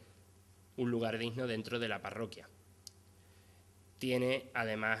tener un lugar digno dentro de la parroquia. Tiene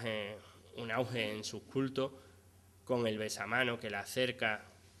además un auge en sus cultos con el besamano que la acerca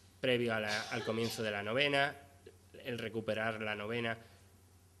previo al comienzo de la novena. El recuperar la novena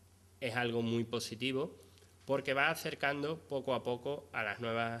es algo muy positivo porque va acercando poco a poco a las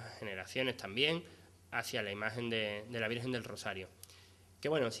nuevas generaciones también hacia la imagen de la Virgen del Rosario. Que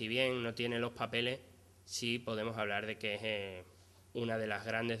bueno, si bien no tiene los papeles, sí podemos hablar de que es una de las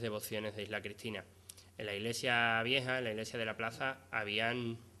grandes devociones de Isla Cristina. En la iglesia vieja, en la iglesia de la plaza,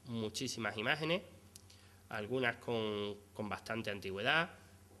 habían muchísimas imágenes, algunas con bastante antigüedad,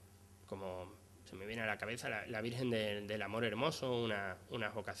 como se me viene a la cabeza la Virgen del Amor Hermoso, una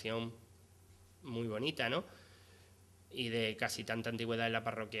vocación muy bonita, ¿no? Y de casi tanta antigüedad en la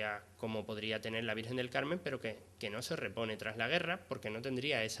parroquia como podría tener la Virgen del Carmen, pero que no se repone tras la guerra porque no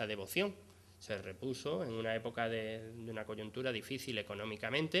tendría esa devoción. Se repuso en una época de una coyuntura difícil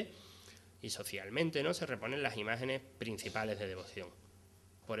económicamente y socialmente, ¿no? Se reponen las imágenes principales de devoción.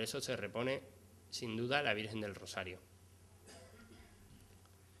 Por eso se repone, sin duda, la Virgen del Rosario.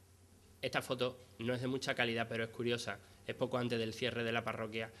 Esta foto no es de mucha calidad, pero es curiosa. Es poco antes del cierre de la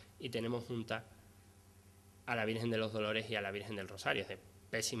parroquia y tenemos juntas a la Virgen de los Dolores y a la Virgen del Rosario. Es de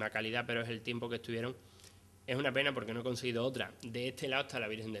pésima calidad, pero es el tiempo que estuvieron. Es una pena porque no he conseguido otra. De este lado está la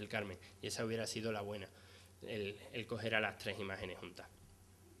Virgen del Carmen y esa hubiera sido la buena, el coger a las tres imágenes juntas.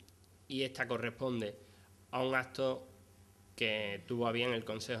 Y esta corresponde a un acto que tuvo a bien el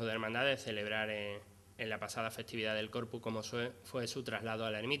Consejo de Hermandades celebrar en la pasada festividad del Corpus, como fue su traslado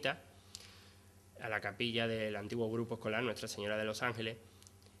a la ermita, a la capilla del antiguo grupo escolar Nuestra Señora de los Ángeles,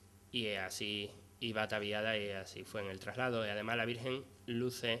 y así iba ataviada y así fue en el traslado. Y además la Virgen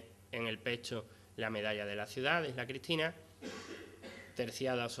luce en el pecho la medalla de la ciudad, Isla Cristina,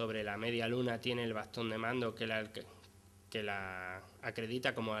 terciada sobre la media luna tiene el bastón de mando que la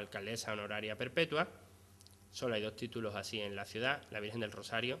acredita como alcaldesa honoraria perpetua. Solo hay dos títulos así en la ciudad, la Virgen del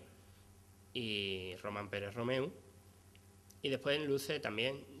Rosario y Román Pérez Romeu. Y después luce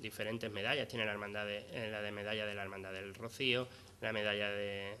también diferentes medallas, tiene la medalla de la Hermandad del Rocío, la medalla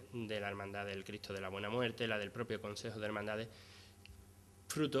de la Hermandad del Cristo de la Buena Muerte, la del propio Consejo de Hermandades,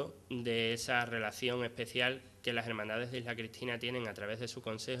 fruto de esa relación especial que las hermandades de Isla Cristina tienen a través de su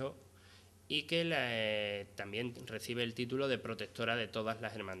consejo y que también recibe el título de protectora de todas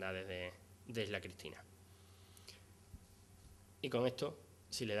las hermandades de Isla Cristina. Y con esto,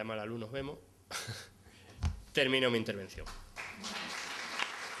 si le damos a la luz nos vemos, termino mi intervención.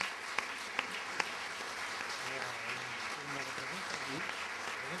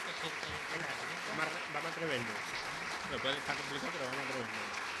 Vamos a atrevernos. Puede estar complicado, pero vamos a atrevernos.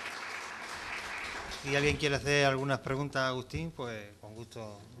 Si alguien quiere hacer algunas preguntas a Agustín, pues con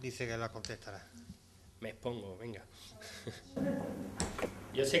gusto dice que las contestará. Me expongo, venga.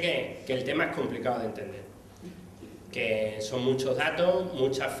 Yo sé que el tema es complicado de entender, que son muchos datos,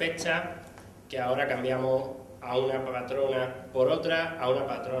 muchas fechas, que ahora cambiamos a una patrona por otra, a una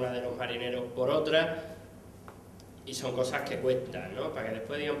patrona de los marineros por otra, y son cosas que cuestan, ¿no? Para que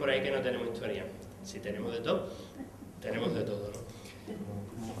después digan por ahí que no tenemos historia. Si tenemos de todo, tenemos de todo, ¿no?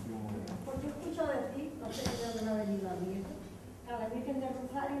 Pues yo escucho decir, no sé si es una venido a mí, a la Virgen del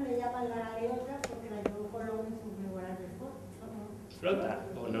Rosario le llaman la gaviota porque la llevó por lo menos un memorial del ¿Flota?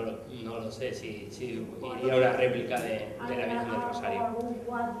 Pues no lo sé, si iría una réplica de la Virgen del Rosario. Algún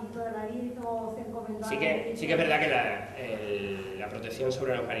cuadrito de la Virgen o se encomendó. Sí que es verdad que la protección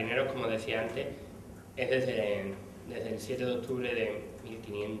sobre los marineros, como decía antes, es desde el 7 de octubre de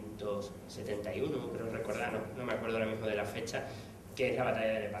 1571, creo recordar, no me acuerdo ahora mismo de la fecha, que es la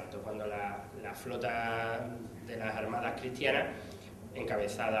batalla de Lepanto, cuando la flota de las armadas cristianas,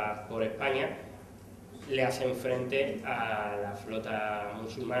 encabezadas por España, le hacen frente a la flota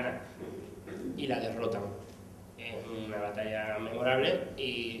musulmana y la derrotan. Es una batalla memorable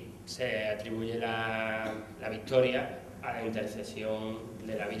y se atribuye la victoria a la intercesión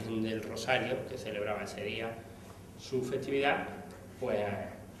de la Virgen del Rosario, que celebraba ese día su festividad, pues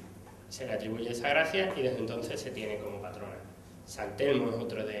se le atribuye esa gracia y desde entonces se tiene como patrona. San Telmo es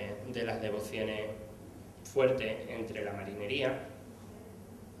otro de las devociones fuertes entre la marinería.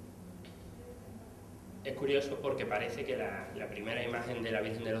 Es curioso porque parece que la primera imagen de la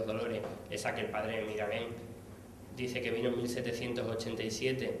Virgen de los Dolores, esa que el padre Mirabén dice que vino en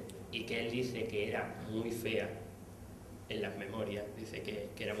 1787 y que él dice que era muy fea en las memorias, dice que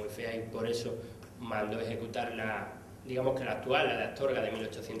era muy fea y por eso mandó ejecutar digamos que la actual, la de Astorga de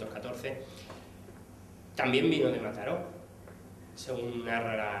 1814, también vino de Mataró, según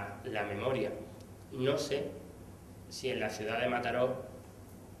narra la memoria. No sé si en la ciudad de Mataró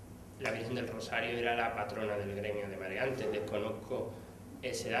la Virgen del Rosario era la patrona del gremio de mareantes, desconozco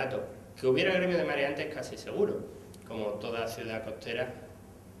ese dato. Que hubiera gremio de mareantes casi seguro, como toda ciudad costera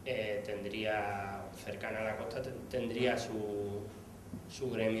tendría, cercana a la costa, tendría su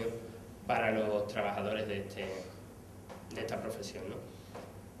gremio para los trabajadores de esta profesión, ¿no?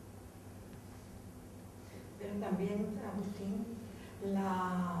 Pero también, Agustín,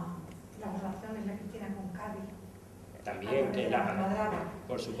 la relación es la cristiana con Cádiz. También, que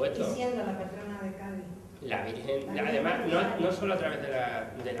por supuesto. Y siendo la patrona de Cádiz. La Virgen, además, no solo a través de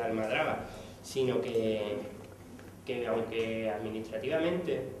la almadraba, sino que aunque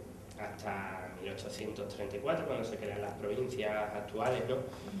administrativamente, hasta 1834, cuando se crean las provincias actuales, ¿no?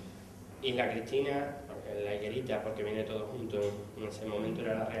 Y la Cristina, la Higuerita, porque viene todo junto, en ese momento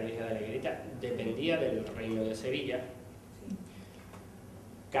era la Real Isla de la Higuerita, dependía del reino de Sevilla.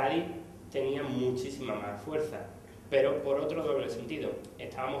 Cádiz tenía muchísima más fuerza, pero por otro doble sentido.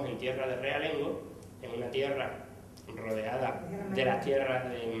 Estábamos en tierra de realengo, en una tierra rodeada de las tierras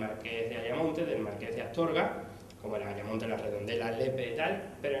del Marqués de Ayamonte, del Marqués de Astorga, como el Ayamonte, la Redondela, Lepe y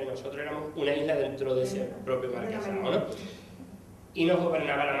tal, pero nosotros éramos una isla dentro de ese propio marquesado, ¿no? Y nos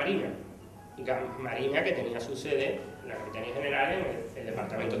gobernaba la Marina, que tenía su sede, la Capitanía General, en el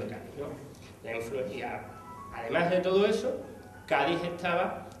departamento de Cádiz, ¿no? Además de todo eso, Cádiz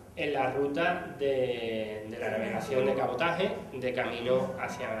estaba en la ruta de la navegación de cabotaje, de camino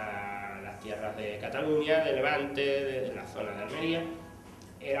hacia las tierras de Cataluña, de Levante, de la zona de Almería.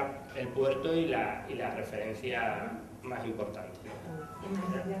 Era el puerto y la referencia más importante, ¿no?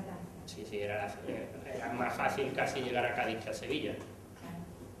 Sí, era más fácil casi llegar a Cádiz que a Sevilla.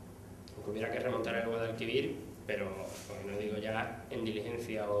 Aunque hubiera que remontar el Guadalquivir, pero pues, no digo ya en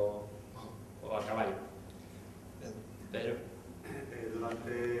diligencia o a caballo. Pedro.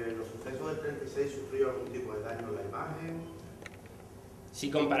 Durante los sucesos del 36 sufrió algún tipo de daño en la imagen. Si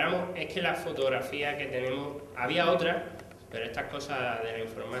comparamos, es que la fotografía que tenemos, había otra, pero estas cosas de la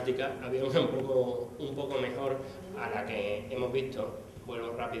informática, había una un poco mejor a la que hemos visto.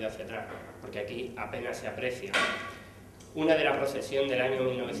 Vuelvo rápido hacia atrás, porque aquí apenas se aprecia. Una de la procesión del año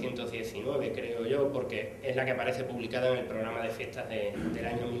 1919, creo yo, porque es la que aparece publicada en el programa de fiestas del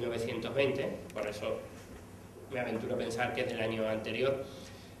año 1920, por eso me aventuro a pensar que es del año anterior,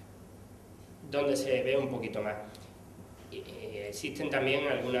 donde se ve un poquito más. Existen también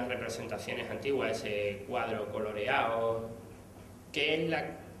algunas representaciones antiguas, ese cuadro coloreado, que es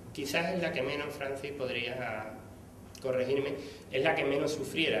quizás es la que menos, Francis, podría corregirme, es la que menos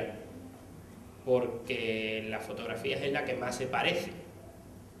sufriera, porque la fotografía es la que más se parece.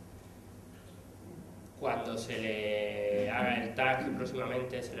 Cuando se le haga el TAC, que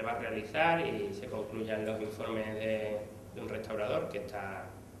próximamente se le va a realizar y se concluyan los informes de un restaurador que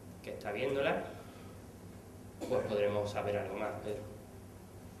está viéndola, pues podremos saber algo más, Pedro.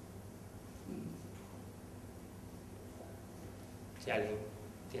 Si alguien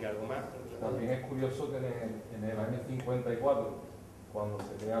tiene algo más. También es curioso que en el año 54, cuando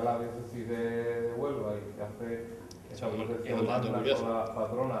se crea la diócesis de Huelva y se hace es un dato curioso, con las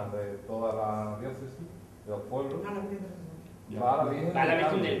patronas de toda la diócesis, de los pueblos, va a la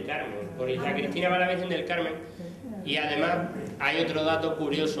Virgen del Carmen. Por Isla Cristina va a la Virgen del Carmen. Y además hay otro dato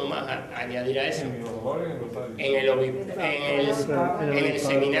curioso más a añadir a eso. En el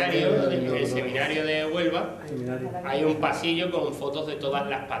seminario de Huelva hay un pasillo con fotos de todas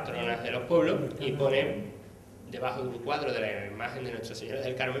las patronas de los pueblos y pone debajo de un cuadro de la imagen de Nuestra Señora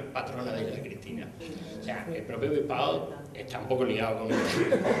del Carmen, patrona de Isla Cristina. O sea, el propio obispado está un poco ligado con esto.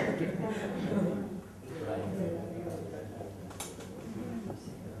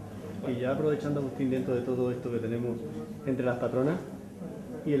 Y ya aprovechando, Agustín, dentro de todo esto que tenemos entre las patronas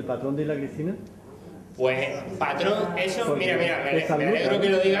y el patrón de Isla Cristina. Pues patrón, eso, mira, me alegro que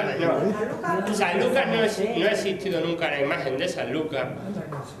lo digas. No, San Lucas no ha existido nunca la imagen de San Lucas.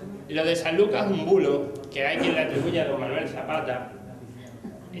 Lo de San Lucas es un bulo que hay quien le atribuye a don Manuel Zapata.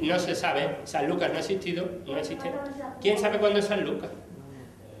 No se sabe, San Lucas no ha existido, no existe. ¿Quién sabe cuándo es San Lucas?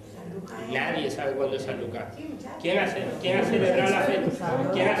 Nadie sabe cuándo es San Lucas. ¿Quién ha celebrado la fecha?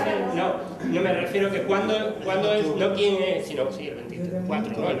 No me refiero que cuándo es, no quién es, sino sí, el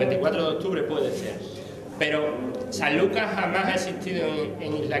 24, ¿no? El 24 de octubre puede ser. Pero San Lucas jamás ha existido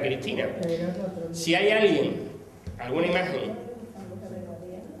en Isla Cristina. Si hay alguien, alguna imagen,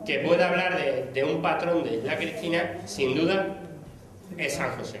 que pueda hablar de un patrón de Isla Cristina, sin duda es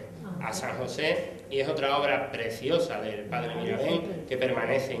San José. A San José, y es otra obra preciosa del padre Mirabén, que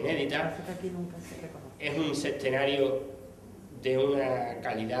permanece inédita. Es un septenario de una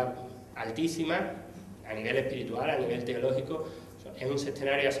calidad altísima, a nivel espiritual, a nivel teológico. Es un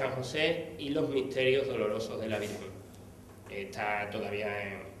septenario a San José y los misterios dolorosos de la Virgen. Está todavía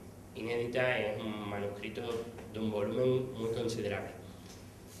inédita, es un manuscrito de un volumen muy considerable.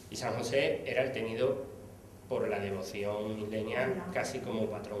 Y San José era el tenido por la devoción isleña casi como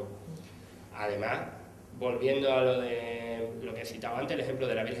patrón. Además, volviendo a lo que citaba antes, el ejemplo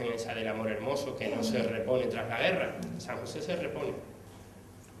de la Virgen esa del amor hermoso, que no se repone tras la guerra. San José se repone.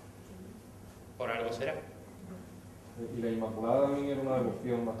 Por algo será. Y la Inmaculada también era una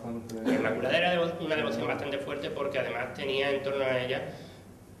devoción bastante... La Inmaculada era una devoción bastante fuerte porque además tenía en torno a ella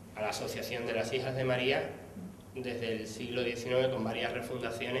a la Asociación de las Hijas de María desde el siglo XIX con varias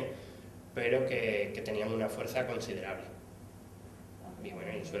refundaciones, pero que tenían una fuerza considerable. Y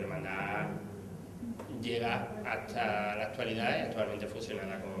bueno, y su hermandad llega hasta la actualidad y actualmente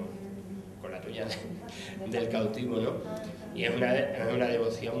fusionada con la tuya del cautivo, ¿no? Y es una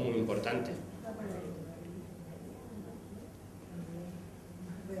devoción muy importante.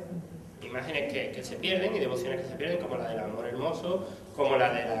 Imágenes que se pierden y devociones que se pierden, como la del amor hermoso, como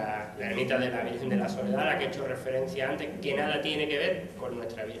la de la ermita de la Virgen de la Soledad, a la que he hecho referencia antes, que nada tiene que ver con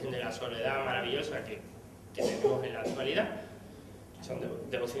nuestra Virgen de la Soledad maravillosa que tenemos en la actualidad. Son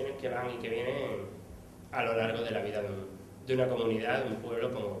devociones que van y que vienen a lo largo de la vida de una comunidad, de un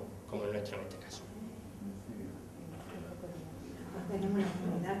pueblo como el nuestro en este caso. Tenemos una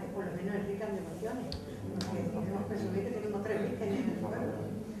comunidad que por lo menos es rica en devociones. Tenemos personas que tenemos 3 vírgenes en el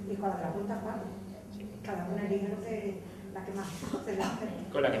pueblo y con la punta 4. Cada una elige la que más se le hace.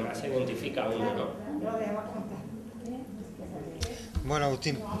 Con la que más se identifica uno, ¿no? Lo dejamos contar. Bueno,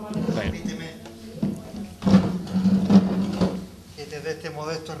 Agustín, permíteme que te dé este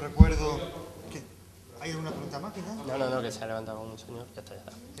modesto recuerdo. ¿Hay alguna pregunta más, quizás? No, que se ha levantado un señor, ya está.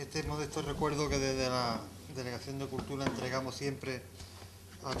 Este modesto recuerdo que desde la Delegación de Cultura entregamos siempre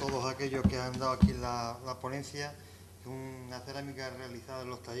a todos aquellos que han dado aquí la ponencia, es una cerámica realizada en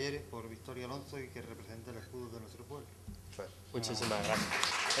los talleres por Victoria Alonso y que representa el escudo de nuestro pueblo. Bueno, muchísimas gracias.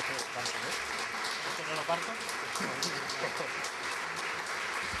 ¿Esto no lo parto?